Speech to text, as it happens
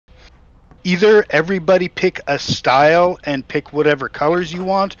either everybody pick a style and pick whatever colors you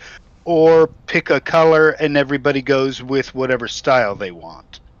want, or pick a color and everybody goes with whatever style they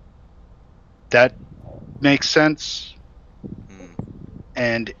want. That makes sense? Hmm.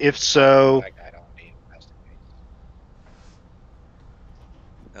 And if so, Like I don't need investigate.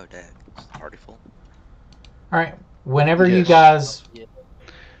 Oh, dang. It's already full. All right. Whenever you yes. guys, Yeah.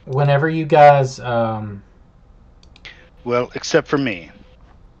 whenever you guys, Well, except for me.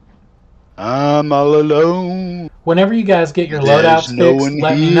 I'm all alone. whenever you guys get your There's loadouts no fixed, one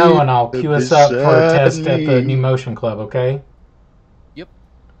let me know here and I'll queue us up for a beside test at the New me. Motion Club. Okay. Yep.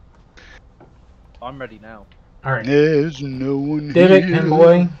 I'm ready now. All right. There's no one Divot, here.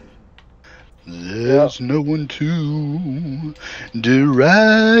 Pinboy. There's no one to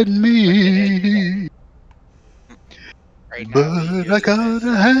deride me. Right now, But we I using gotta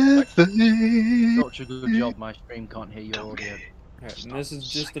that have section. faith. Such a good job. My stream can't hear your audio. Alright, and this is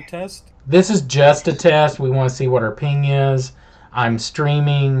just a test? This is just a test. We want to see what our ping is. I'm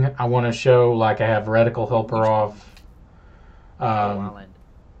streaming. I want to show like I have reticle helper off. I'll end.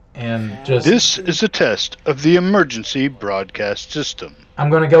 And just This is a test of the emergency broadcast system. I'm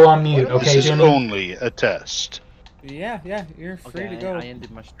going to go on mute. What? Okay, This is Jimmy? only a test. Yeah, you're free Okay, to go. I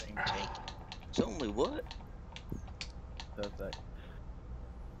ended my stream. It's only what? Perfect.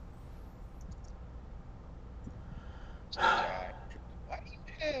 Why do you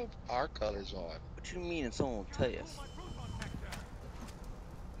have our colors on? What you mean it's on test?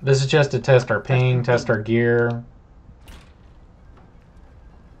 This is just to test our ping, test our gear.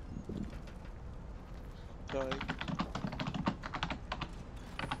 Okay.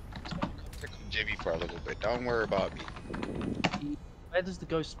 Tickle Jimmy for a little bit. Don't worry about me. Where does the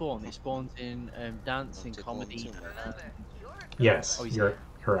ghost spawn? It spawns in dancing, Tickle him comedy. too Yes, Oh, he's you're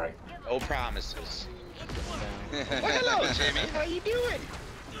right. No promises. Yeah. Well, hello, Jimmy. How you doing?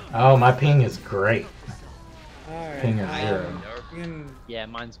 Oh, my ping is great. Alright, Ping is zero. you can Yeah,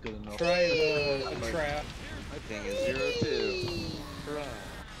 mine's good enough. try a trap. My ping is 0-2. Hurrah.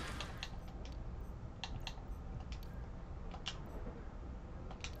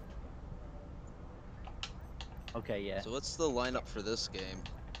 Okay, yeah. So what's the lineup for this game?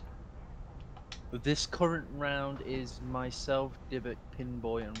 This current round is myself, Dibbit,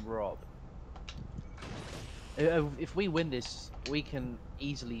 Pinboy, and Rob. If we win this, we can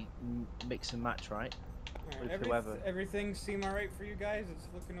easily mix and match, right? Alright, With whoever. everything seem alright for you guys? It's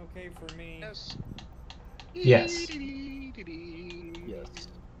looking okay for me. Yes. Yes. Yes.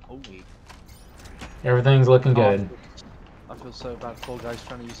 Oh, Everything's looking good. I feel so bad. Poor guy's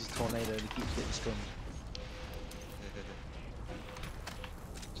trying to use his tornado and he keeps getting stunned.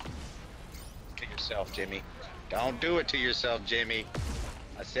 To yourself, Jimmy. Don't do it to yourself, Jimmy.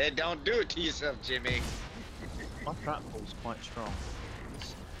 I said don't do it to yourself, Jimmy. My trap ball's quite strong.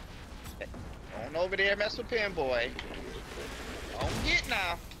 Don't over there mess with Pinboy. Don't get now.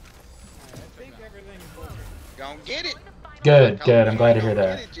 Alright, I think everything's working. Don't get it. Good, good. I'm glad to hear Don't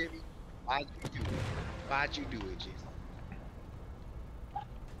that. get it, Jimmy. Why'd you do it? Why'd you do it, Jimmy?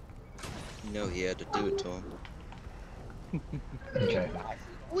 You know he had to do it to him. Okay.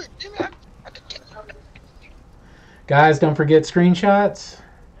 What, Jimmy? Guys, don't forget screenshots.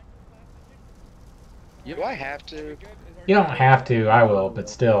 Do I have to? You don't have to. I will, but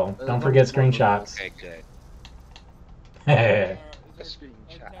still, don't forget screenshots. Okay, good. Yeah, A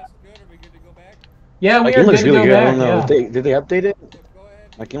screenshot. Test good? Are we good to go back? we My are game good looks to really go good. I back. don't know. Yeah. Did they update it? Go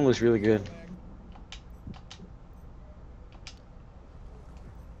ahead. My game looks really good.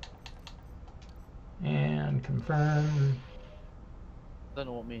 And confirm. Don't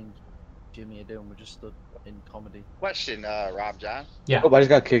know what me and Jimmy are doing. We're just stood in comedy. Question, Rob John. Yeah, Oh, I just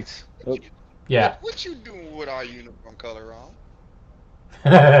got kicked. Oh, yeah. What you doing with our uniform color on?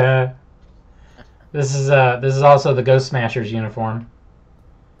 This is also the Ghost Smashers uniform.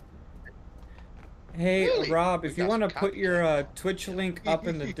 Hey, Really? Rob, We if you got want to some put copies. your Twitch link up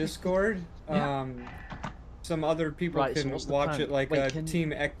in the Discord, Yeah. some other people Right, so can what's the watch plan? it, like Wait, can-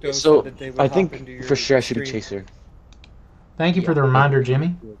 Team Ecto, So, that they would I hop think into your for sure I should be stream. Chaser. Thank you for the reminder,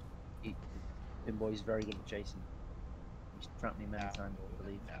 Jimmy. Pinboy's very good at chasing. He's trapped me many times, I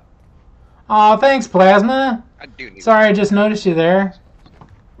believe. Aw, thanks, Plasma. I do need. Sorry, I just noticed you there.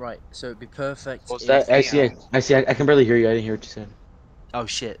 Right, so it'd be perfect. What's if- that? I see. I can barely hear you. I didn't hear what you said. Oh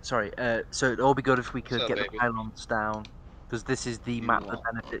shit, sorry. So it'd all be good if we could What's up, get baby? the pylons down, because this is the You map that want-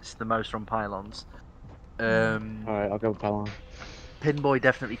 benefits the most from pylons. Alright, I'll go pylon. Pinboy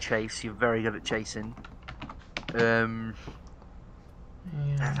definitely chase. You're very good at chasing. It's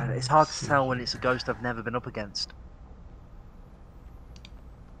hard to tell when it's a ghost I've never been up against.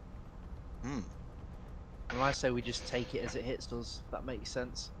 Hmm. When I say we just take it as it hits us, that makes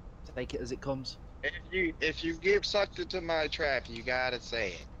sense. Take it as it comes. If you get sucked into my trap, you gotta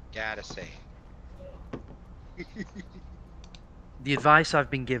say it. Gotta say it. The advice I've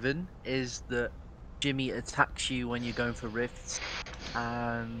been given is that Jimmy attacks you when you're going for rifts,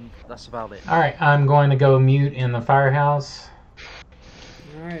 and that's about it. Alright, I'm going to go mute in the firehouse.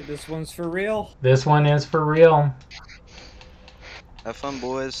 Alright, this one's for real. This one is for real. Have fun,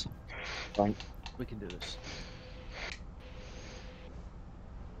 boys. We can do this.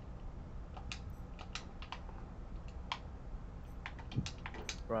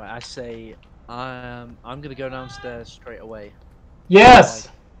 Right, I say I'm gonna go downstairs straight away. Yes!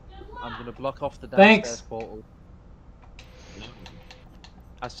 I'm gonna block off the Thanks. downstairs portal.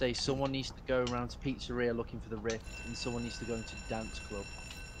 I say someone needs to go around to pizzeria looking for the rift, and someone needs to go into dance club.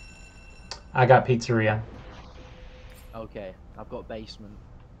 I got pizzeria. Okay, I've got basement.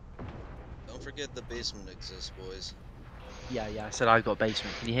 Don't forget the basement exists, boys. Yeah, I said I've got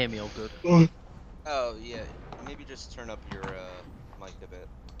basement. Can you hear me all good? Oh, yeah. Maybe just turn up your mic a bit.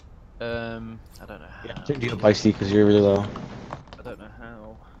 I don't know how. Yeah, turn you up, Icy, because you're really low. I don't know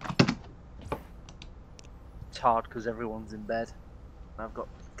how. It's hard because everyone's in bed. I've got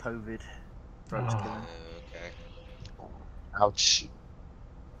COVID. Throat's Oh. killing. Okay. Ouch.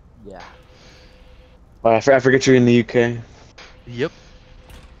 Yeah. Oh, I forget you're in the UK. Yep.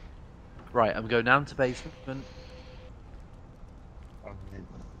 Right, I'm going down to basement.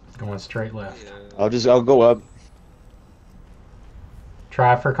 Going straight left. Yeah. I'll go up.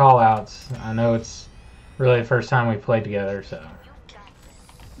 Try for callouts. I know it's really the first time we played together, so.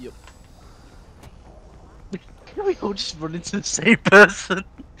 Yep. We all just run into the same person.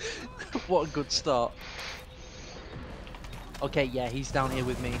 What a good start. Okay, yeah, he's down here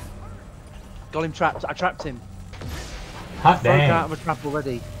with me. Got him trapped. I trapped him. Hot Broke dang. out of a trap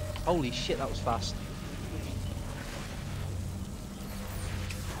already. Holy shit, that was fast.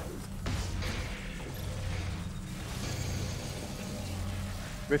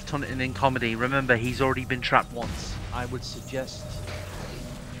 Rift hunting in comedy. Remember, he's already been trapped once. I would suggest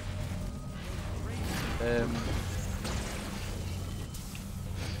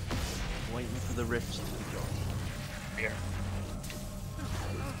waiting for the rifts to be gone. Here.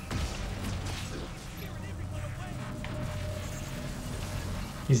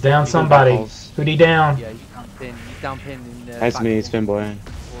 He's down He somebody. got Who'd he down? Yeah, he's down pin. He's down pin in. That's back me, it's towards- Pinboy.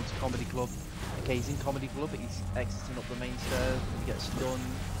 Towards comedy club. Okay, he's in comedy club. He's exiting up the main stairs. He gets stunned.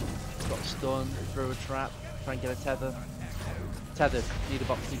 Got stunned. Through a trap. Try and get a tether. Tethered. Need a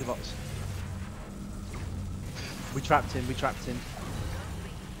box. Need a box. We trapped him. We trapped him.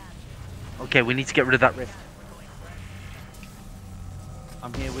 Okay, we need to get rid of that rift.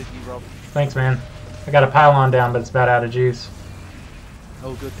 I'm here with you, Rob. Thanks, man. I got a pylon down, but it's about out of juice.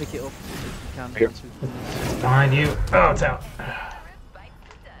 Oh, good. Pick it up if you can. Here. Behind you. Oh, it's out.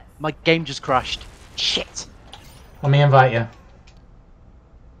 My game just crashed. Shit. Let me invite you.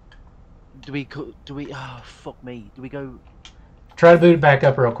 Do we? Oh, fuck me. Do we go? Try to boot it back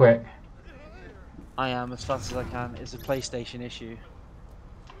up real quick. I am as fast as I can. It's a PlayStation issue.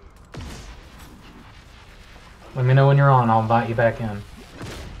 Let me know when you're on. I'll invite you back in.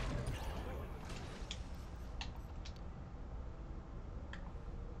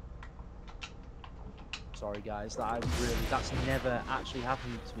 Sorry guys, that's never actually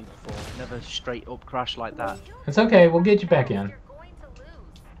happened to me before. Never straight up crash like that. It's okay. We'll get you back in.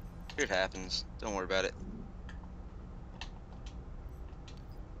 It happens. Don't worry about it.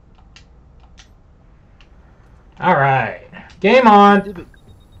 All right. Game on.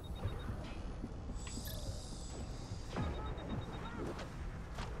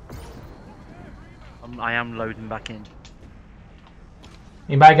 I am loading back in.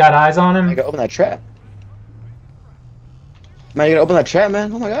 Anybody got eyes on I him? gotta open that trap. Man, you gotta open that trap,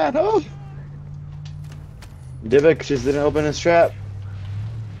 man. Oh my god, oh! Divik just didn't open his trap.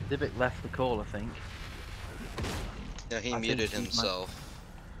 Divik left the call, I think. Yeah, he I think muted he might- himself.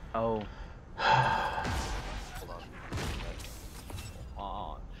 Oh. Hold on.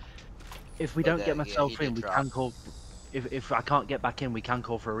 Aw. If we But don't yeah, get myself he in, did we drop. can call. If I can't get back in, we can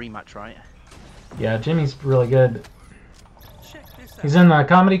call for a rematch, right? Yeah, Jimmy's really good. He's in the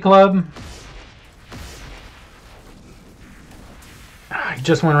comedy club. He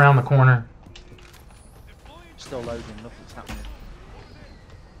just went around the corner. Still loading, nothing's happening.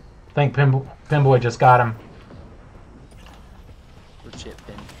 I think Pinboy just got him. Good shit,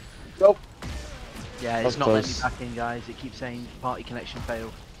 Pin. Nope. Yeah, That's it's not letting me close. back in, guys. It keeps saying party connection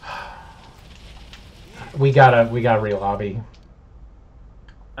failed. We gotta re-lobby.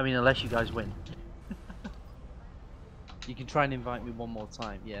 I mean, unless you guys win. You can try and invite me one more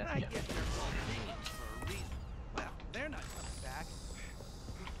time, yeah. Yeah.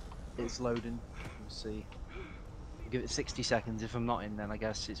 It's loading. We'll see. Give it 60 seconds. If I'm not in, then I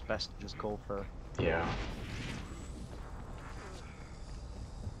guess it's best to just call for. Yeah.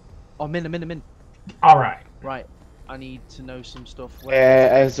 Oh, I'm in. All right. Right. I need to know some stuff.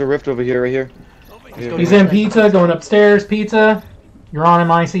 There's a rift over here, right here. go He's to in the pizza, going upstairs. Pizza. You're on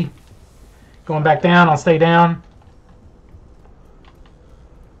him, Icy. Going back down. I'll stay down.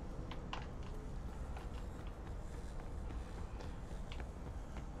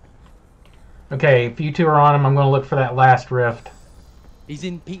 Okay, if you two are on him, I'm going to look for that last rift. He's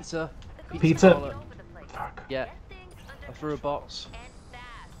in pizza. Pizza? Parlor. Fuck. Yeah. I threw a box.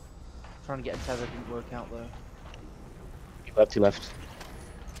 Trying to get a tether, didn't work out though. He left.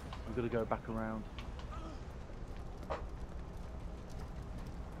 I'm gonna go back around.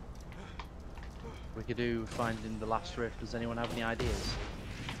 We could do finding the last rift. Does anyone have any ideas?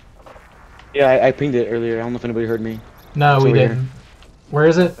 Yeah, I pinged it earlier. I don't know if anybody heard me. No, It's we over here. didn't. Where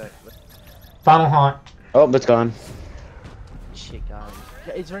is it? Perfect. Final haunt. Oh, that's gone. Shit, guys.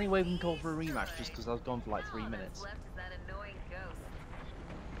 Yeah, is there any way we can call for a rematch? Just because I was gone for like 3 minutes.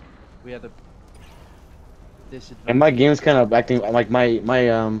 We had a disadvantage. And my game's kind of acting like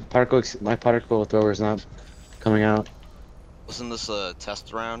my particle thrower is not coming out. Wasn't this a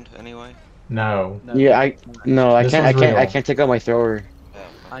test round anyway? No. No, Yeah, I This one's real. I can't take out my thrower.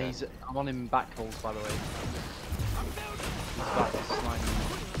 Yeah. And Okay. I'm on him back holes, by the way. He's back to slime.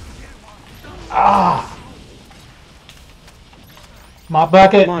 Ah! Mop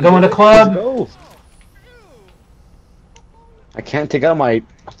bucket. Come on, Going to dude, club. let's go. I can't take out my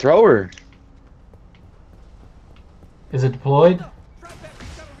thrower. Is it deployed?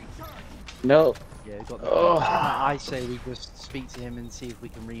 No, Yeah, we got the. Oh. I say we just speak to him and see if we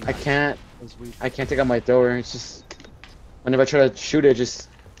can rematch. I can't. As we I can't take out my thrower. It's just whenever I try to shoot it, just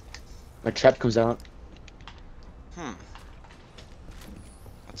my trap comes out.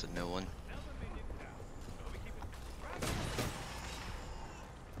 That's a new one.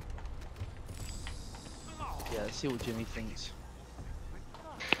 Yeah, let's see what Jimmy thinks.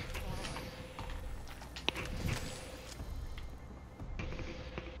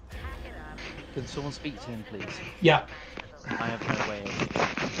 Can someone speak to him, please? Yeah. I have no way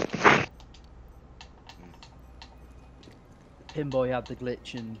of. Pinboy had the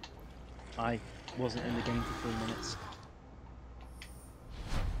glitch and I wasn't in the game for 3 minutes.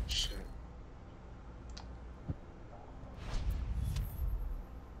 Shit.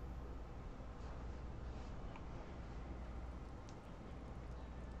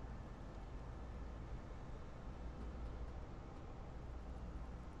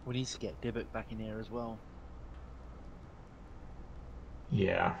 We need to get Dybbuk back in here as well.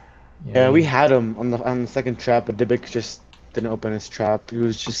 Yeah. Yeah, we had him on the second trap, but Dybbuk just didn't open his trap. He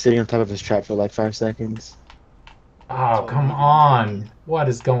was just sitting on top of his trap for like 5 seconds. Oh, come on. What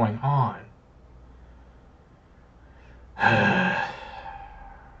is going on? I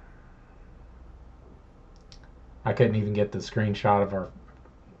couldn't even get the screenshot of our...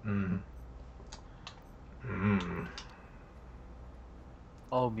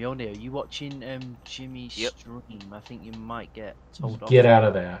 Oh, Mione, are you watching Jimmy's Yep. stream? I think you might get told off. Get out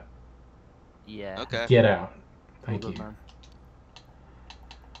of that. Yeah. Okay. Get out. All Thank good, you. man.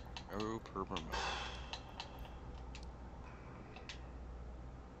 No problem.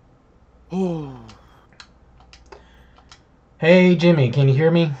 Oh. Hey, Jimmy, can you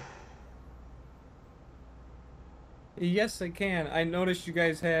hear me? Yes, I can. I noticed you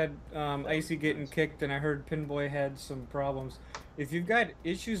guys had Icy getting kicked, and I heard Pinboy had some problems. If you've got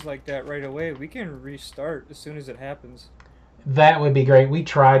issues like that right away, we can restart as soon as it happens. That would be great. We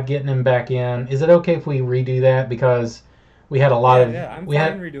tried getting him back in. Is it okay if we redo that? Because we had a lot of... Yeah, I'm we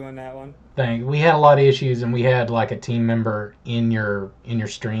fine had, redoing that one. we had a lot of issues, and we had like a team member in your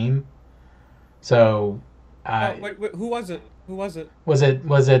stream. So... wait, who was it? Who was it? Was it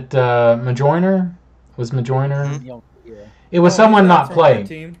Majoiner? Was Majoiner? Yeah. It was Oh, someone he's not from our playing.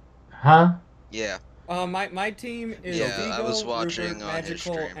 team. Huh? Yeah. My team is Yeah, I Vigo, was watching Rupert, on his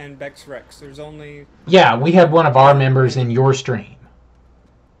Magical, stream. and Bex Rex. There's only... Yeah, we had one of our members in your stream.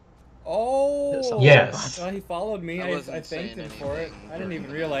 Oh! Yes. He followed me. I I wasn't thanked him saying for it. anything I didn't even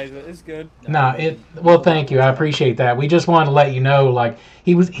during realize it. It's good. No, well, thank you. I appreciate that. We just wanted to let you know, like,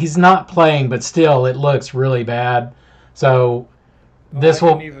 he's not playing, but still, it looks really bad. So, this I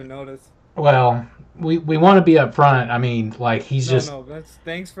will... didn't even notice. Well, we want to be up front. I mean, like, he's just... No,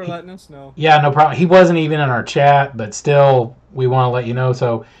 thanks for letting us know. Yeah, no problem. He wasn't even in our chat, but still, we want to let you know.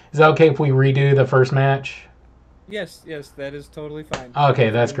 So, is it okay if we redo the first match? Yes, that is totally fine. Okay,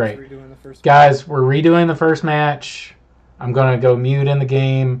 that's We're just great. redoing the first Guys, we're redoing the first match. I'm going to go mute in the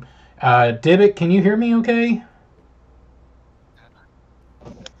game. Dybbuk, can you hear me okay?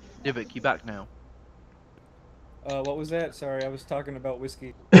 Divik, you back now? What was that? Sorry, I was talking about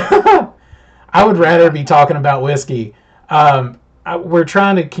whiskey. I would rather be talking about whiskey. We're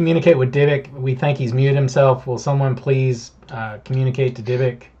trying to communicate with Divik. We think he's muted himself. Will someone please communicate to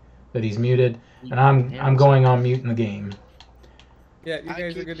Divik that he's muted? And I'm going on mute in the game. Yeah, you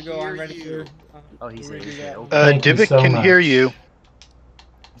guys are good to go. I'm ready to. Oh, he's ready to here. do that. Thank you Divik so can hear much. you.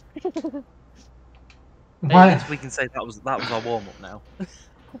 Hey, at least we can say that was our warm up now.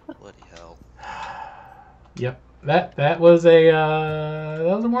 Bloody hell. Yep, that was a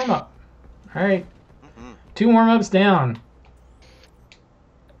warm up. All right, 2 warm ups down.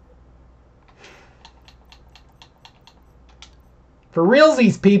 For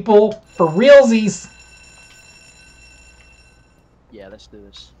realsies, people. For realsies. Yeah, let's do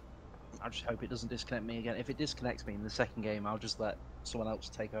this. I just hope it doesn't disconnect me again. If it disconnects me in the second game, I'll just let someone else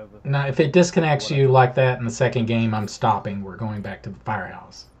take over. Now, if it disconnects you like that in the second game, I'm stopping. We're going back to the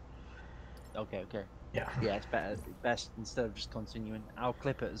firehouse. Okay. Yeah. Yeah, it's best instead of just continuing. I'll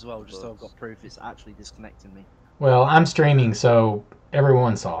clip it as well, just so I've got proof it's actually disconnecting me. Well, I'm streaming, so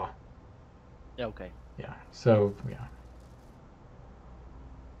everyone saw. Yeah, okay. Yeah. So yeah.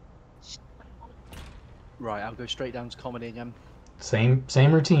 Right, I'll go straight down to comedy again. Same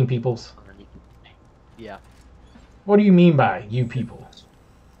routine, peoples. Yeah. What do you mean by you people?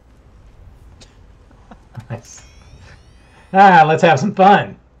 Nice. Let's have some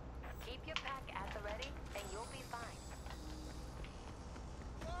fun. Keep your pack at the ready, and you'll be fine.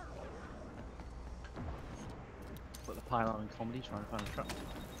 Put the pylon in comedy, trying to find a trap.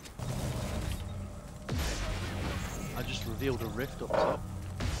 I just revealed a rift up top.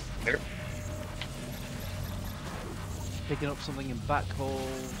 There. Picking up something in back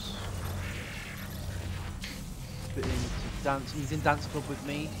halls. Putting into dance. He's in dance club with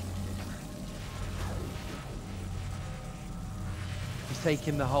me. He's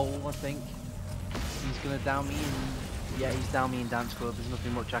taking the hole, I think. He's gonna down me in... Yeah, he's down me in dance club. There's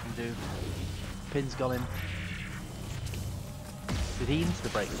nothing much I can do. Pin's got him. Did he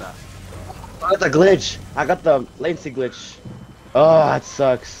insta-break that? I got the glitch. I got the latency glitch. Oh, that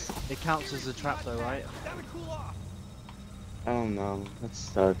sucks. It counts as a trap though, right? I don't know. That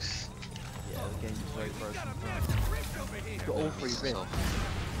sucks. Yeah, the game's very broken. Got all 3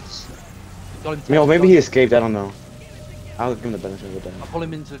 rifts. Got him. You know, maybe he escaped. I don't know. I'll give him the benefit of the doubt. I'll pull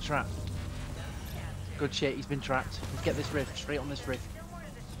him into the trap. Good shit, he's been trapped. Let's get this rift, straight on this rift.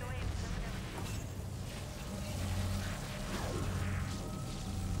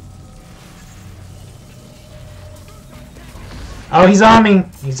 Oh, he's on me.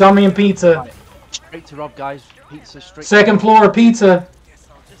 He's on me in pizza. Right. Straight to Rob, guys. Pizza straight. Second floor pizza.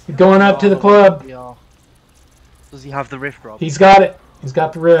 Going up to the club. Yeah. Does he have the rift, Rob? He's got it. He's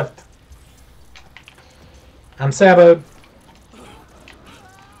got the rift. I'm saboed.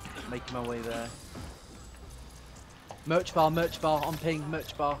 Making my way there. Merch bar, on ping,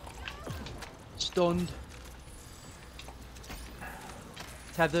 merch bar. Stunned.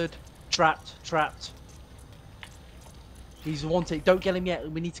 Tethered. Trapped. He's wanted. Don't get him yet.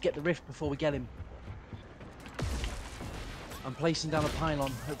 We need to get the rift before we get him. I'm placing down a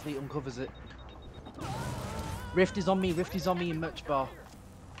pylon. Hopefully it uncovers it. Rift is on me in merch bar.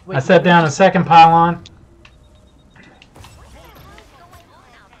 Wait, I set down a second pylon.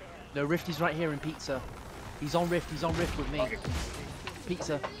 No, rift is right here in pizza. He's on rift with me.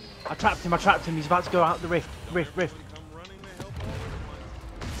 Pizza. I trapped him. He's about to go out the rift. Rift.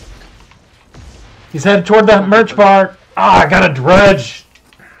 He's headed toward the merch bar. I got a drudge.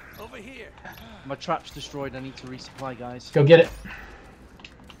 My trap's destroyed. I need to resupply, guys. Go get it.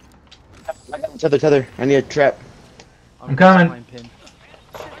 Tether. I need a trap. I'm coming. resupplying Pin.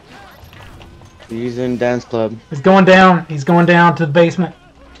 He's in dance club. He's going down. He's going down to the basement.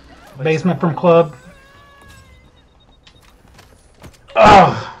 Basement from club.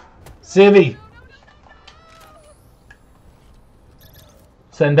 Oh, Civvy.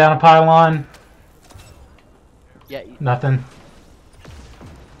 Setting down a pylon. Yeah. Nothing.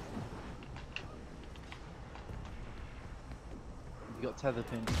 You got tether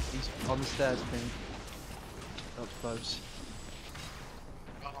Pin. He's on the stairs, Pin. That was close.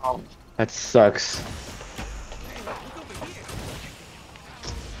 That sucks.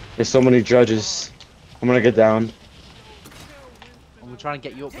 There's so many drudges. I'm gonna get down. I'm gonna try and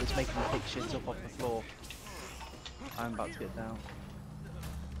get you up, but it's making me pick shit up off the floor. I'm about to get down.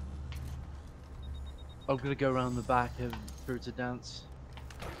 I'm gonna go around the back and through to dance.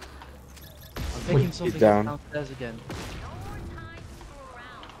 I'm picking something down. downstairs again.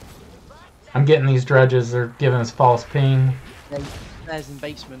 I'm getting these drudges. They're giving us false ping. Stairs in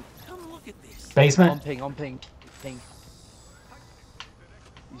basement. Basement? On ping. Ping.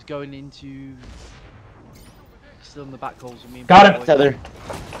 He's going into. Still in the back holes with me. And Got Pin it. Boy. Tether.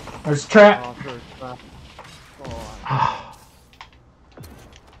 There's a trap. Oh, throw a trap. Oh,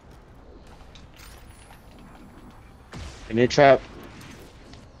 Give me a trap.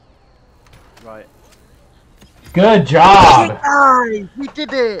 right. Good job. Guys, we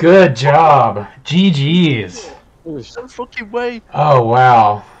did it! Good job. GG's. No fucking way! Oh,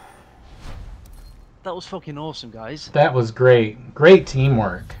 wow. That was fucking awesome, guys. That was great. Great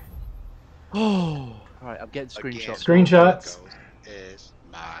teamwork. Oh, right. I'm getting screenshots. Screenshots. Is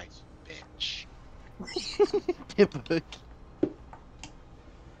my bitch. Pippa.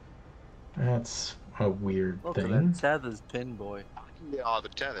 That's a weird Look at thing. them tethers, Pin Boy. Yeah, all the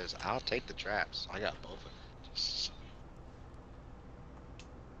tethers. I'll take the traps. I got both of them.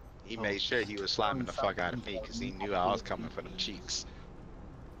 He made sure he was slamming the fuck out of me because he knew I was coming for them cheeks.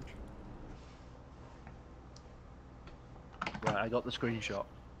 Right, I got the screenshot.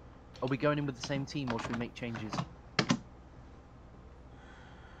 Are we going in with the same team or should we make changes?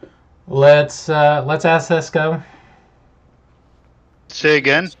 Let's ask Cisco. Say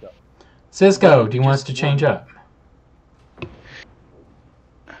again. Cisco, do you want us to change up?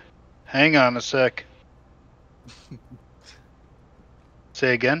 Hang on a sec.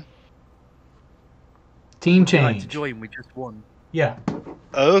 Say again. Team Would you like to change. join? We just won. Yeah.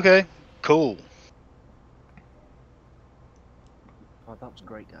 Okay. Cool. Oh, that was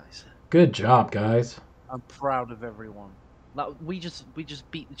great, guys. Good job, guys. I'm proud of everyone. We just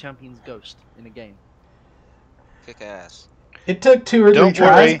beat the champions Ghost in a game. Kick ass. It took 2 or 3 Don't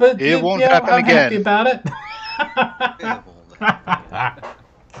tries, worry, but it won't yeah, happen I'm happy again. about it. Yeah,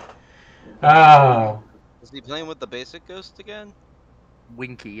 well, Oh, is he playing with the basic Ghost again?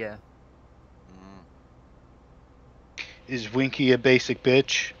 Winky, yeah. Is Winky a basic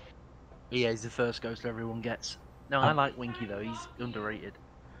bitch? Yeah, he's the first Ghost everyone gets. No, I like Winky though. He's underrated.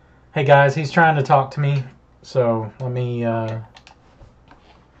 hey guys, he's trying to talk to me, so let me.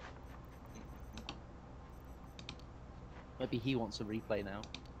 Maybe he wants a replay now.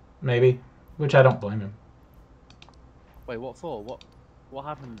 Maybe, which I don't blame him. Wait, what for? What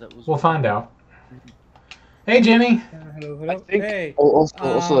happened that was... We'll find out. Hey, Jimmy. Hello, hello. I think- Hey.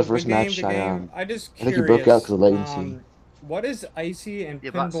 Also, the first game, match, the game. I just I think curious. he broke out 'cause of latency. What is Icy and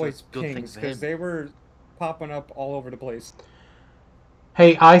Yeah, that's a Pinboy's good thing pings? for Because him. they were popping up all over the place.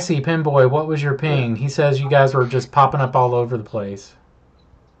 Hey, Icy Pinboy, what was your ping? He says you guys were just popping up all over the place.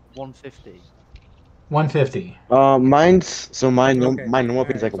 150. 150. Mine Okay, normal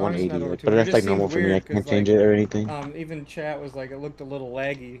ping is alright, like as long as it's not 180, over like, two. but It that's just like seemed normal for me. I weird can't 'cause, change like, it or anything. Even chat was like, it looked a little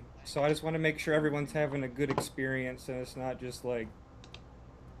laggy. So I just want to make sure everyone's having a good experience and it's not just like...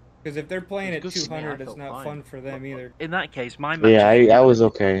 Because if they're playing at It was good for me, I 200, it's felt not fine. fun for them either. In that case, my match... Yeah, is I was really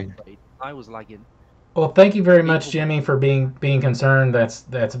okay. played. I was lagging. Well, thank you very much, Jimmy, for being concerned. That's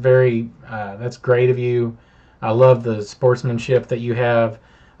very that's great of you. I love the sportsmanship that you have.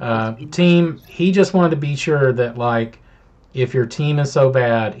 Team, he just wanted to be sure that, like, if your team is so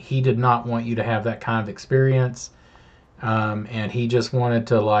bad, he did not want you to have that kind of experience. And he just wanted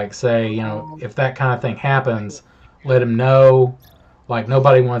to, like, say, you know, if that kind of thing happens, let him know. Like,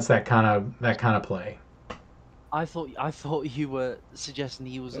 nobody wants that kind of play. I thought you were suggesting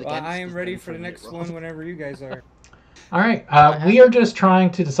he was So against I am us ready then for the a minute, next Rob. one whenever you guys are. All right. We are just trying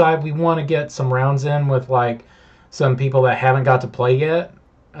to decide. We want to get some rounds in with, like, some people that haven't got to play yet.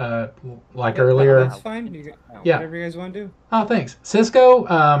 Like Yeah, earlier. That's fine. Yeah. Whatever you guys want to do. Oh, thanks, Cisco.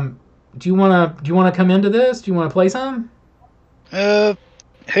 Do you wanna come into this? Do you wanna play some?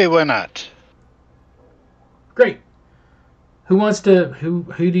 Hey, why not? Great. Who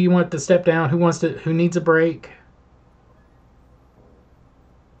do you want to step down? Who needs a break?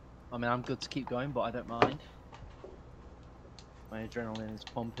 I mean, I'm good to keep going, but I don't mind. My adrenaline is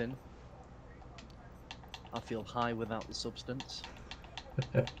pumping. I feel high without the substance.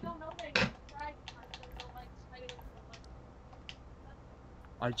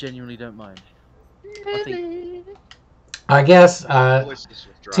 I genuinely don't mind. I think I guess I wish this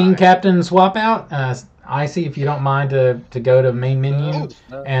was dry. team captain swap out. Icy, if you don't mind to go to main menu,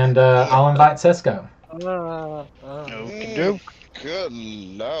 and I'll invite Cisco. Okey-doke. Good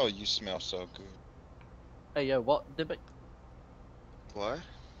lord, you smell so good. Hey, yo, what? Did it? What?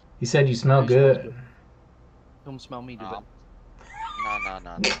 He said you smell He smells good. good. Come smell me, Dibit.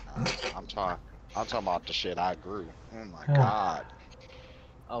 No. I'm talking about the shit I grew. Oh my Oh. god.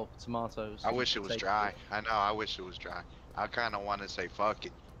 Oh, tomatoes. I wish it was Take dry. I know, I wish it was dry. I kind of want to say fuck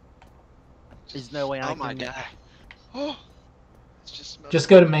it. There's no way I Oh my can- god. Oh. It just smells Just so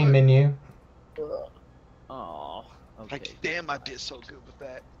go to main good. Oh, menu. okay. Like, damn, I did so good with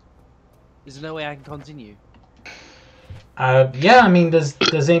that. There's no way I can continue. Yeah, I mean, does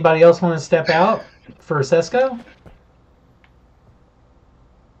anybody else want to step out for Cisco?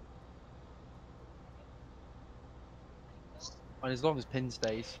 And as long as Pin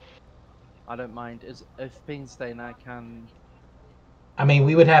stays, I don't mind. If Pin's staying, I can. I mean,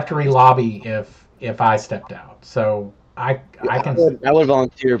 we would have to re-lobby if I stepped out. So I can. I would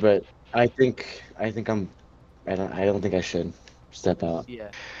volunteer, but I think I'm. I don't think I should step out.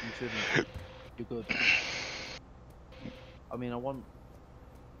 Yeah, you shouldn't. You're good. I mean, I want.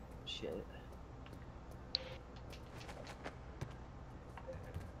 Shit.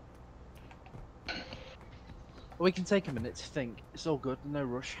 We can take a minute to think. It's all good. No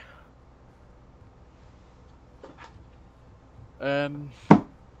rush.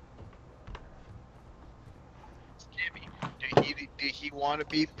 Jimmy, did he want to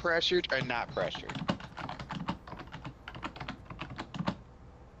be pressured or not pressured?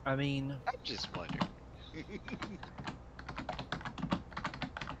 I mean, I'm just wondering.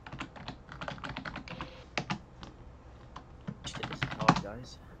 shit, this is hard,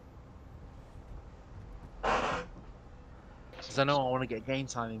 guys. Because I know I want to get game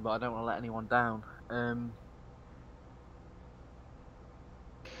timing, but I don't want to let anyone down.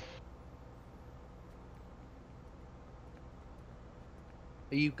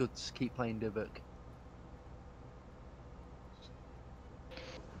 Are you good to keep playing Dubuk?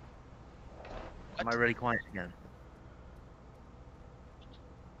 Am I really quiet again?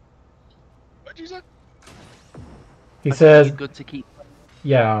 What'd you say? He I said, says, are you good to keep.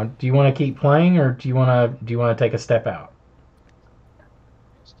 "Yeah. Do you want to keep playing, or do you want to take a step out?"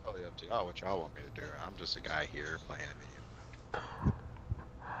 It's totally up to y'all what y'all want me to do. I'm just a guy here playing a video.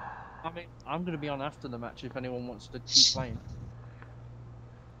 I mean, I'm going to be on after the match if anyone wants to keep playing.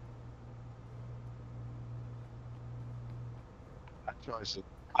 Choices.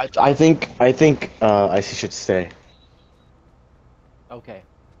 I think Icy should stay. Okay.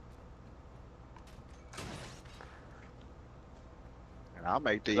 And I'll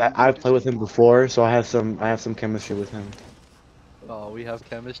make the. I've played with him before, so I have some chemistry with him. Oh, we have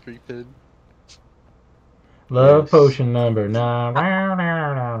chemistry, Pin. Love Yes. potion number 9.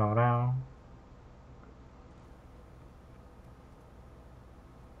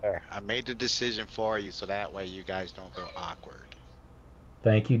 I made the decision for you, so that way you guys don't feel awkward.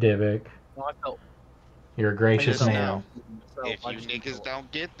 Thank you, Divik. No, I felt. You're a gracious Just man. know, myself, if I you just niggas thought-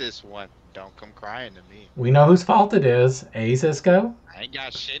 don't get this one, don't come crying to me. We know whose fault it is. Eh, Cisco? I ain't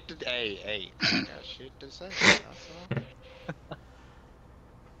got shit to. Hey, I ain't got shit to say. That's all.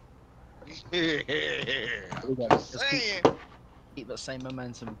 We go. Just Let's keep- saying. Keep that same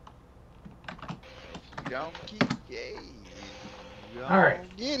momentum. You don't keep. Hey, you don't All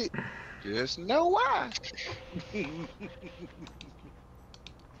right. get it. Just know why. I'm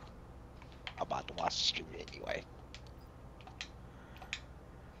about to watch the stream anyway.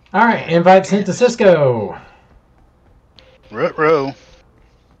 All right, invite sent to Cisco. Ruh-roh.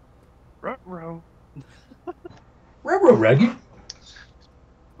 Ruh-roh. Reggie.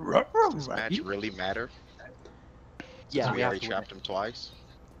 Does this match really matter? Yeah, Since we we have already to win trapped him twice.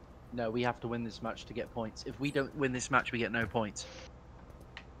 No, we have to win this match to get points. If we don't win this match, we get no points.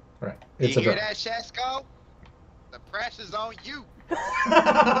 Right. You It's a hear draw. that, Shasko? The pressure's on you.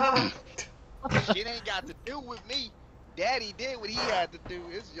 Shit ain't got to do with me. Daddy did what he had to do.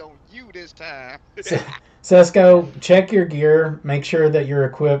 It's on you this time. Cisco, check your gear. Make sure that you're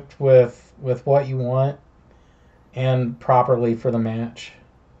equipped with what you want and properly for the match.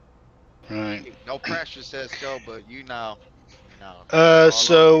 Right. No pressure, Shasko, but you know.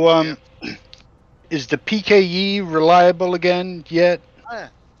 So, is the PKE reliable again yet?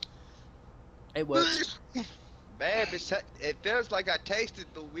 It works. Babe, it feels like I tasted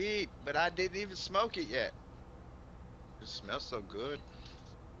the weed, but I didn't even smoke it yet. It smells so good.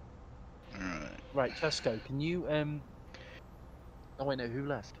 Alright. Right, Tesco, can you Oh wait, no, who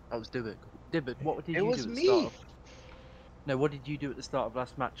left? That was Dibbick. Dibbick, what did It you was do at the me. start of... No, what did you do at the start of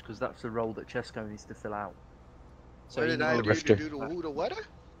last match? Because that's the role that Chesko needs to fill out. So What did you I know, do Rifter. to do the who the what?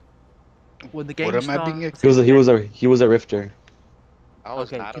 when the game What am I being starts, He was a rifter. I was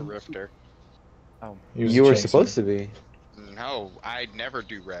Okay, not a can you- rifter. He was You a were chaser. supposed to be. No, I never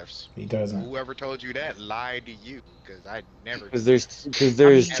do refs. He doesn't. Whoever told you that lied to you, because I never. Because do.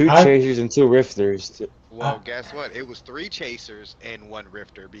 there's two I- chasers and two rifters. Well, guess what? It was 3 chasers and 1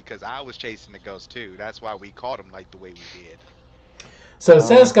 rifter because I was chasing the ghost too. That's why we caught him like the way we did. So,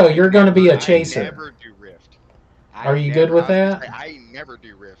 Cisco, you're going to be a I chaser. never do rift. Are you good with that? I never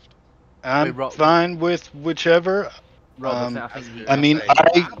do rift. I'm Rob- fine with whichever. Rob, Um, I think he... I mean,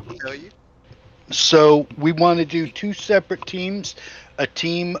 I'll tell you. So we want to do 2 separate teams, a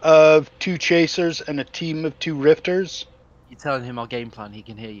team of 2 chasers and a team of 2 rifters. You're telling him our game plan. He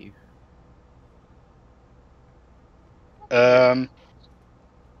can hear you.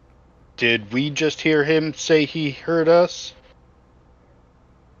 Did we just hear him say he heard us?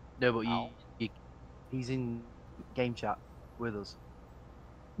 No, but he's in game chat with us.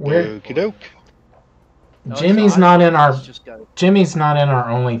 We're Okie doke. No, Jimmy's it's not in our let's just go. Jimmy's not in our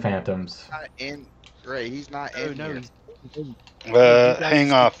only phantoms. Not in. Ray, he's not Oh in no, here. he's in.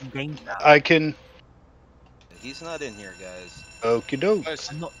 Hang off. Game chat. I can. He's not in here, guys. Okie doke.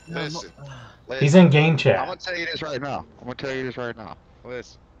 Listen, I'm not. No, I'm not. listen. He's in game I'm chat. gonna tell you this right now.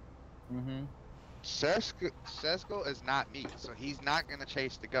 Listen. Mhm. Sesko is not me, so he's not gonna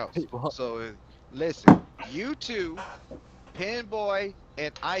chase the ghost. What? So listen, you two, Pinboy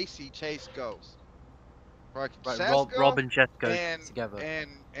and Icy chase ghosts. Right, Sesko Rob and Jess go and together. and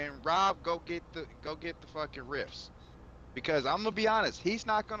Rob go get the fucking riffs. Because I'm gonna be honest, he's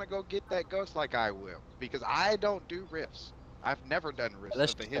not gonna go get that ghost like I will. Because I don't do riffs. I've never done riffs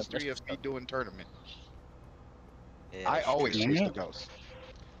Let's of the just go, history of let's me just go. doing tournament. Yeah, I that's always true. chase Yeah. the ghost.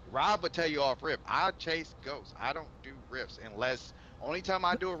 Rob would tell you off rip. I chase ghosts. I don't do riffs unless only time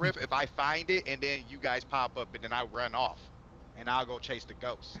I do a riff if I find it and then you guys pop up and then I run off and I'll go chase the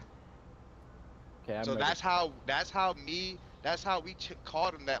ghost. Okay, I'm So ready. that's how we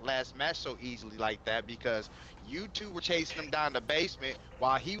caught him that last match so easily like that, because you two were chasing him down the basement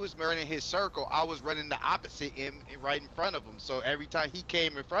while he was running his circle. I was running the opposite right in front of him. So every time he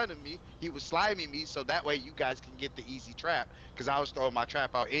came in front of me, he was sliming me. So that way you guys can get the easy trap, because I was throwing my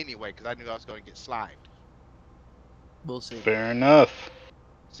trap out anyway because I knew I was going to get slimed. We'll see. Fair enough.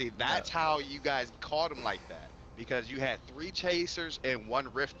 See, that's how you guys caught him like that, because you had 3 chasers and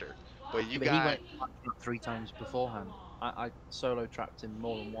 1 rifter. But you But he got went 3 times beforehand. I solo trapped him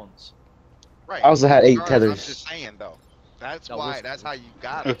more than once. right. I also had 8 Regardless, I'm tethers. just saying though. That's That why. was- That's how you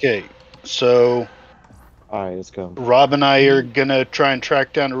got him. Okay, so Alright, let's go. Rob and I are gonna try and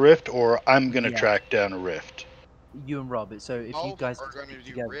track down a rift, or I'm gonna Yeah. track down a rift. You and Rob. So if you Both guys are can going to stick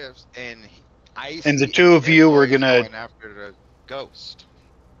do together, rifts, and Icy And the two of you were Pinboy is gonna- going after the ghost.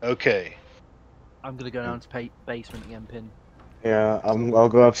 Okay. I'm gonna go down to basement again, Pin. Yeah, I'll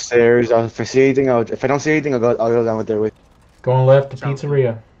go upstairs. If I see anything, if I don't see anything, I'll go down there with. Going left to Sounds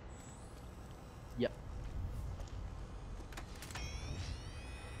pizzeria. Yep.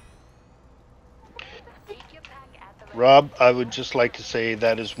 Keep your pack at the ready. Rob, I would just like to say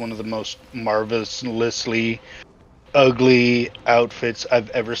that is one of the most marvelously ugly outfits I've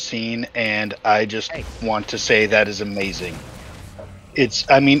ever seen, and I just want to say that is amazing.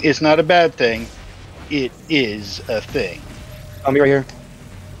 I mean, it's not a bad thing. It is a thing. Oh, me right here.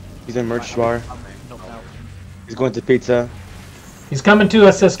 He's in merch bar. I'm knocked out. He's going to pizza. He's coming to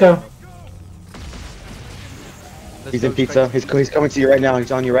us, Cisco. Let's He's go in pizza. straight He's coming to you right now.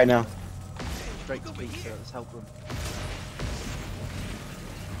 He's on you right now. Straight to pizza. Let's help him.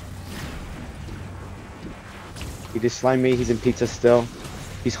 He just slimed me. He's in pizza still.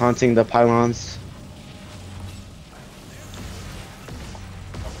 He's haunting the pylons.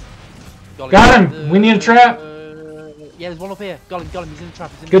 Got him! We need a trap! Yeah, there's one up here. Got him. He's in the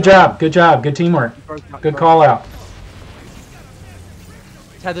trap. He's in the Good trap. job. Good job. Good teamwork. He broke out, Good he broke call out.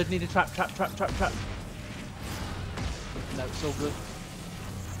 Tethered, need a trap. No, it's all good.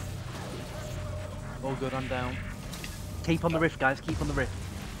 All good, I'm down. Keep on the rift, guys, keep on the rift.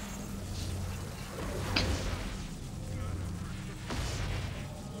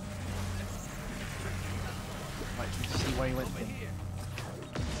 Right, can you see where he went?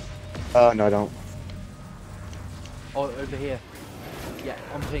 No, I don't. Oh, over here. Yeah,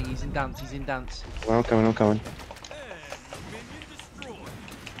 on ping, he's in dance, Well, I'm coming.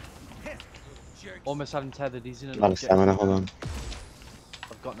 Almost had him tethered, he's in A an lot of object. stamina. Hold on.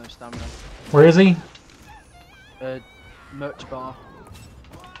 I've got no stamina. Where is he? Merch bar.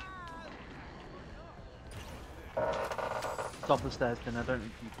 Top of the stairs, then I don't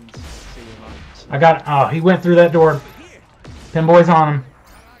think you can see him. Right? I got. Oh, he went through that door. Pinboy's on him.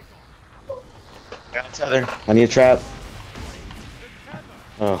 Got tether. I need a trap.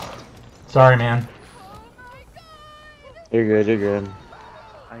 Oh, Sorry, man. you're good. You're good.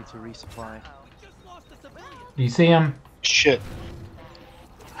 I need to resupply. Do you see him? Shit.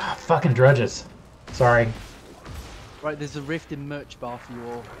 Ah, fucking drudges. Sorry. Right, there's a rift in merch bar for you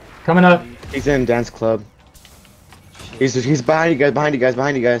all. Coming up. He's in dance club. Shit. He's behind you guys. Behind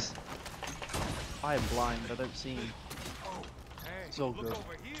you guys. I am blind, I don't see him. It's all good.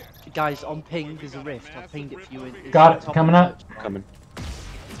 Guys, on ping, there's a rift. I've pinged it for you. It's Got on it, top of coming the up. merch bar. Coming.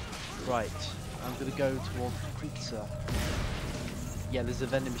 Right, I'm gonna go towards pizza. Yeah, there's a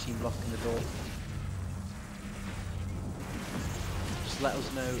vending machine blocking the door. let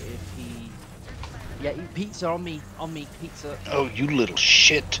us know if he. Yeah, pizza on me, pizza. Oh, you little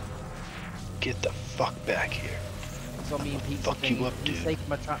shit! Get the fuck back here. He's on me and pizza. Fuck you up, He's dude. taking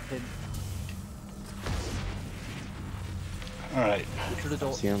my trap pin. All right, Through the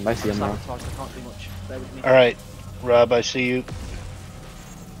door. I see him now. Sabotage, I can't do much. Bear with me. all right, Rob. I see you.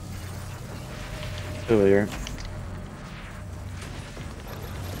 Over here.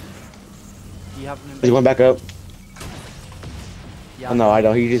 Do you have an He went back up. Yeah, Oh no, I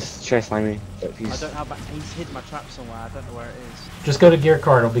don't. He just tried to slime me. But I he's don't have. He's hidden my trap somewhere. I don't know where it is. Just go to gear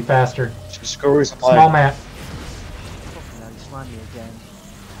card. It'll be faster. just go resupply. Small map. Fucking hell, he slammed me again.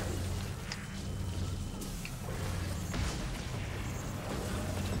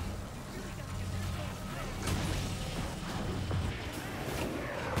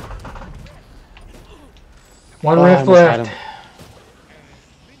 One Oh, I rift almost had left. him.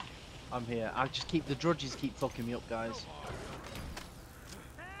 I'm here. I just keep the drudges keep fucking me up, guys.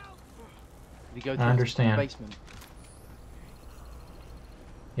 Did he go to understand. the basement?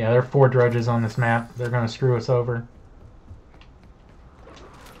 Yeah, there are 4 drudges on this map. They're gonna screw us over.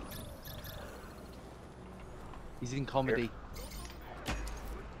 He's in comedy.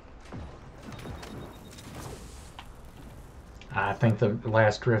 I think the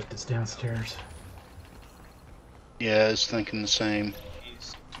last rift is downstairs. Yeah, I was thinking the same.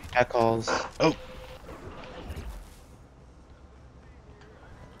 Cat calls. Oh,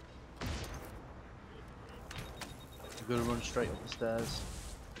 I'm gonna run straight up the stairs.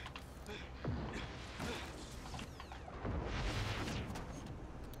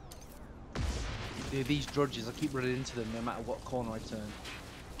 Dude, these drudges, I keep running into them no matter what corner I turn.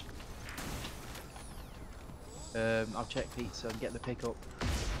 I'll check pizza and get the pickup.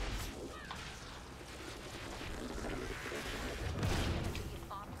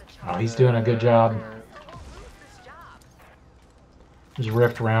 Oh, he's doing a good job. There's a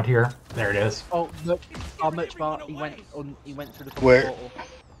rift around here. There it is. Oh, look, our merch bar. He went through the Where? portal.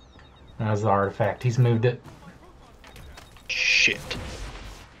 That was the artifact. He's moved it. shit.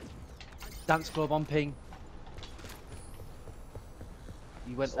 Dance club on ping.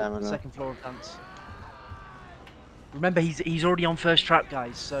 He went up the Stamina. second floor of dance. Remember, he's already on first trap,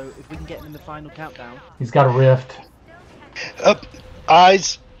 guys. So if we can get him in the final countdown, He's got a rift. Up,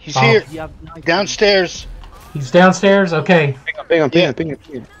 eyes. He's Oh. here. you have knife Downstairs. He's downstairs. Okay. Ping him. Yeah.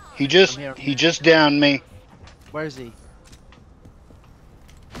 He just downed me. Where is he?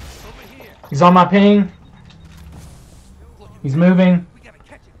 He's on my ping. He's moving.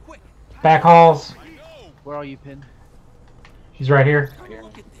 Back halls. Where are you, Pin? He's right here.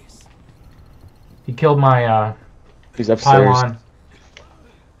 He killed my He's upstairs. pylon.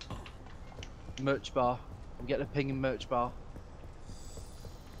 Merch bar. I'm getting a ping in merch bar.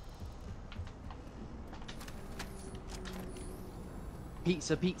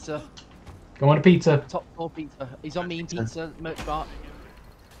 Pizza. Going to pizza. Top floor pizza. He's on me in pizza. Merch bar.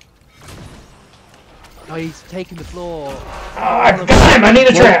 Oh, he's taking the floor. Oh, I got him. I need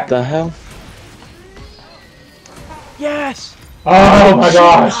a What trap. the hell? Yes! Oh my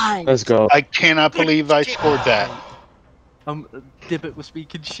gosh. Let's go. I cannot believe I scored that. Dybbuk was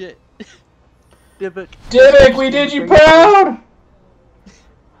speaking shit. Dybbuk. Dybbuk, we did you proud.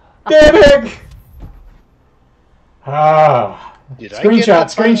 Dybbuk. Ah. Did I get Screenshot,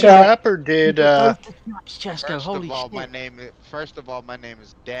 that final screenshot. trap, or did Chesko, holy shit. First of all, my name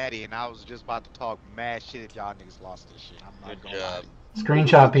is Daddy, and I was just about to talk mad shit if y'all niggas lost this shit. I'm not gonna lie.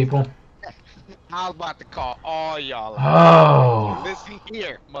 Screenshot, people. I was about to call all y'all out. Oh. Listen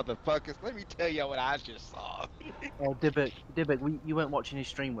here, motherfuckers. Let me tell y'all what I just saw. Oh, Dybbuk, you weren't watching his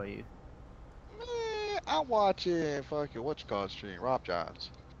stream, were you? Man, I'm watching fucking stream, Rob Johns.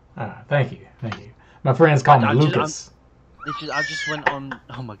 Ah, thank you. My friends call me Lucas. I just went on.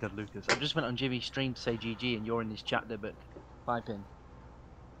 Oh my god, Lucas! I just went on Jimmy's stream to say GG, and you're in this chat, Dybbuk. 5 pin.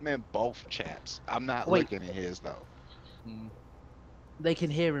 Man, both chats. I'm not Wait. looking at his though. They can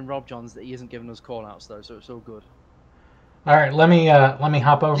hear in Rob Johns that he isn't giving us call outs though, so it's all good. All right, let me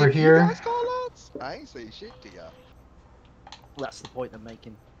hop over You here. guys call outs? I ain't say shit to y'all. That's the point I'm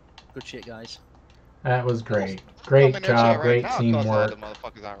making. Good shit, guys. That was great. I'm Great in their chat job. right Great now, cuss all teamwork. the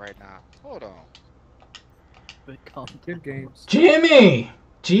motherfuckers out right now. Hold on. But can't. Good games. Jimmy!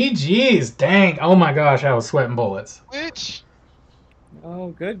 GG's. Dang. Oh my gosh, I was sweating bullets. Which Oh,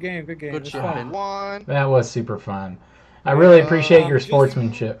 good game. Good game. Good It was shit, fun. Pin. one? That was super fun. I really appreciate your just-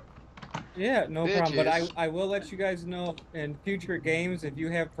 sportsmanship. Yeah, no problem. But Bitches. I will let you guys know in future games, if you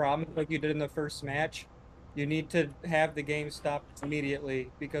have problems like you did in the first match, you need to have the game stopped immediately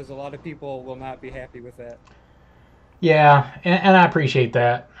because a lot of people will not be happy with that. Yeah, and I appreciate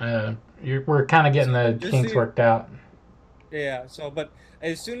that. We're kind of getting the Just kinks so you- worked out. Yeah. So, but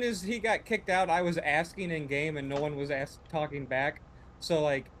as soon as he got kicked out, I was asking in game, and no one was talking back. So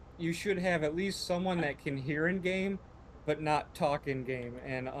like, you should have at least someone that can hear in game, but not talk in game.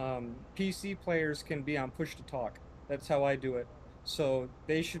 And PC players can be on push to talk. That's how I do it. So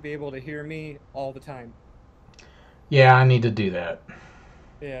they should be able to hear me all the time. Yeah, I need to do that.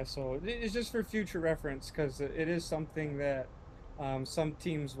 Yeah, so it's just for future reference because it is something that some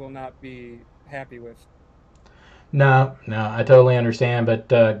teams will not be happy with. No, I totally understand. But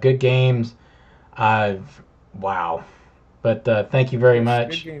good games. I've wow. But thank you very Yes, good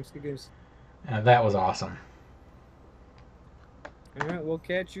much. games, good games. That was awesome. All right, we'll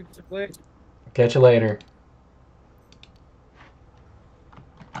catch you later. Catch you later.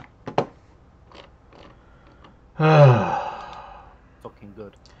 Fucking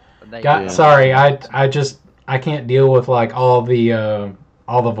good. And they God, Yeah. sorry, I can't deal with like all the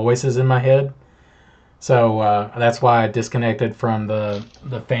voices in my head. So that's why I disconnected from the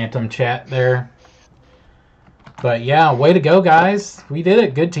phantom chat there. But yeah, way to go, guys! We did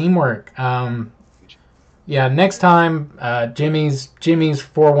it. Good teamwork. Yeah, next time, Jimmy's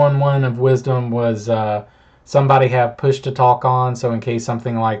 411 of wisdom was somebody have push to talk on. So in case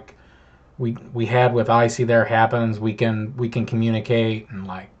something like we had with Icy there happens, we can communicate and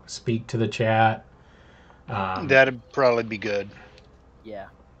like speak to the chat. That'd probably be good. Yeah.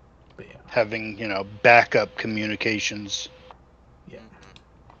 But yeah, Having, backup communications.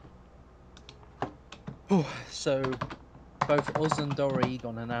 So both us and Dora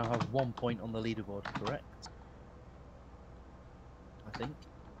Egon now have 1 point on the leaderboard, correct? I think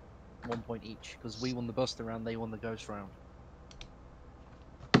 1 point each because we won the Buster round, they won the Ghost round.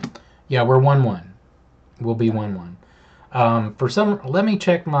 yeah, we're 1-1. We'll be Yeah. 1-1. For some, let me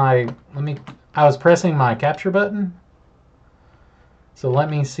check my. I was pressing my capture button, so let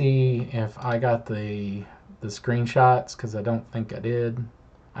me see if I got the screenshots because I don't think I did.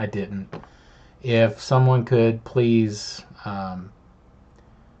 I didn't. If someone could please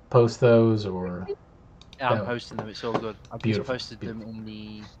post those or. Yeah, I'm That- posting them. It's all good. I've just Beautiful, posted them in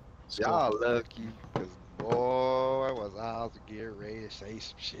the Y'all score. lucky, cause boy, was I was getting ready to say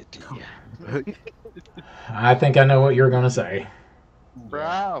some shit to you. I think I know what you're gonna say.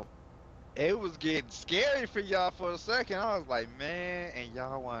 Bro, it was getting scary for y'all for a second. I was like, man, and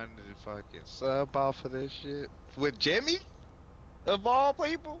y'all wanted to fucking sub off of this shit with Jimmy, of all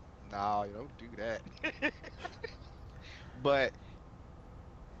people. No, you don't do that. But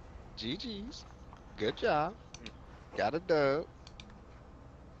GG's, good job, got a dub.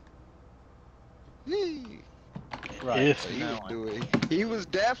 Yee. Right. If So He was now doing, he was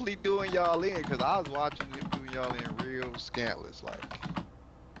definitely doing y'all in, cause I was watching him doing y'all in real scantless, like.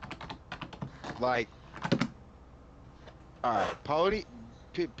 All right, Pony,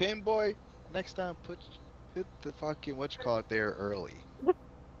 Pinboy. Next time, put the fucking what you call it there early.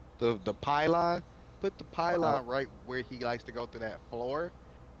 The pylon. Put the pylon right where he likes to go to that floor,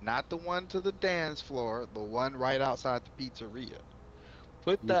 not the one to the dance floor. The one right outside the pizzeria.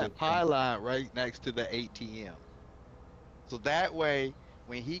 Put you that did. pylon right next to the ATM. So that way,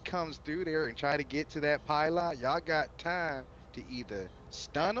 when he comes through there and try to get to that pylon, y'all got time to either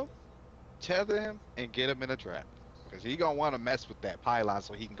stun him, tether him, and get him in a trap. Because he gonna want to mess with that pylon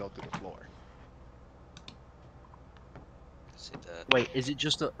so he can go through the floor. See that. Wait, is it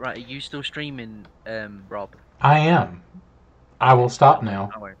just right? Are you still streaming, Rob? I am. I will stop now.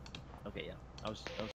 Okay, yeah. I was